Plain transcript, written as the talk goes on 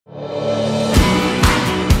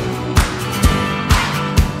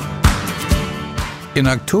In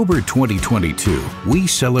October 2022, we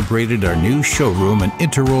celebrated our new showroom and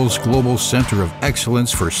Interroll's Global Center of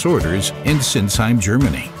Excellence for Sorters in Sinsheim,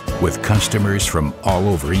 Germany, with customers from all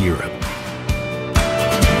over Europe.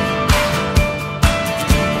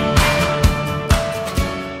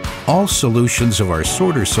 All solutions of our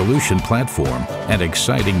sorter solution platform and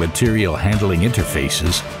exciting material handling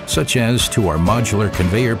interfaces, such as to our modular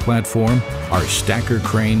conveyor platform, our stacker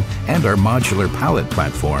crane, and our modular pallet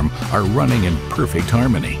platform, are running in perfect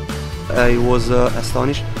harmony. I was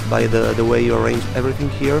astonished by the way you arranged everything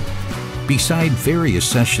here. Beside various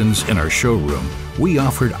sessions in our showroom, we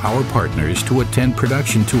offered our partners to attend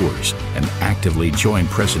production tours and actively join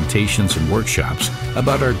presentations and workshops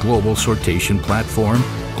about our Global Sortation Platform,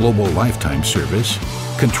 Global Lifetime Service,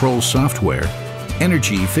 control software,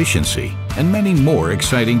 energy efficiency, and many more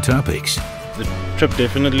exciting topics. The trip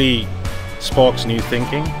definitely sparks new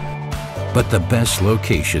thinking. But the best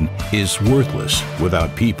location is worthless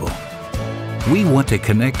without people. We want to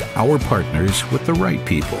connect our partners with the right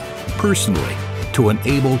people, personally, to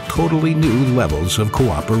enable totally new levels of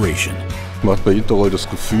cooperation. Man hat bei Interroll das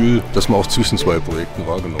Gefühl, dass man auch zwischen zwei Projekten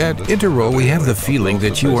wahrgenommen At wird. Interroll, we have the feeling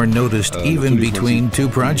that you are noticed even between two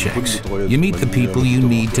projects. You meet the people you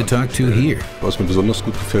need to talk to here. Was mir besonders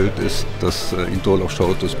gut gefällt, ist, dass Interroll auch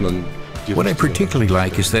schaut, dass man What I particularly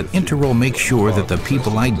like is that Interroll makes sure that the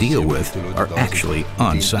people I deal with are actually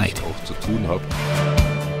on site. auch zu tun hat.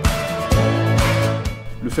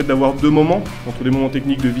 Le fait d'avoir deux moments, entre des moments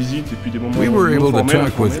techniques de visite et puis des moments We were able to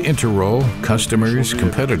informels, talk with Interroll, customers,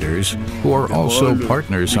 competitors, who are also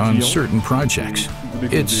partners on certain projects.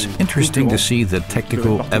 It's interesting to see the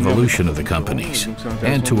technical evolution of the companies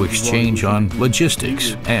and to exchange on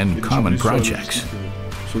logistics and common projects.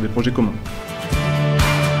 sur des projets communs.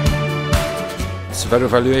 It's very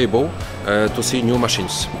valuable to see new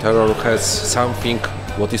machines. Interroll has something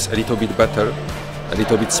what is a little bit better, a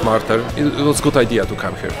little bit smarter. It was a good idea to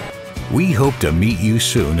come here. We hope to meet you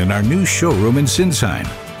soon in our new showroom in Sinsheim.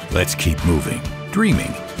 Let's keep moving,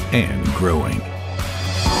 dreaming, and growing.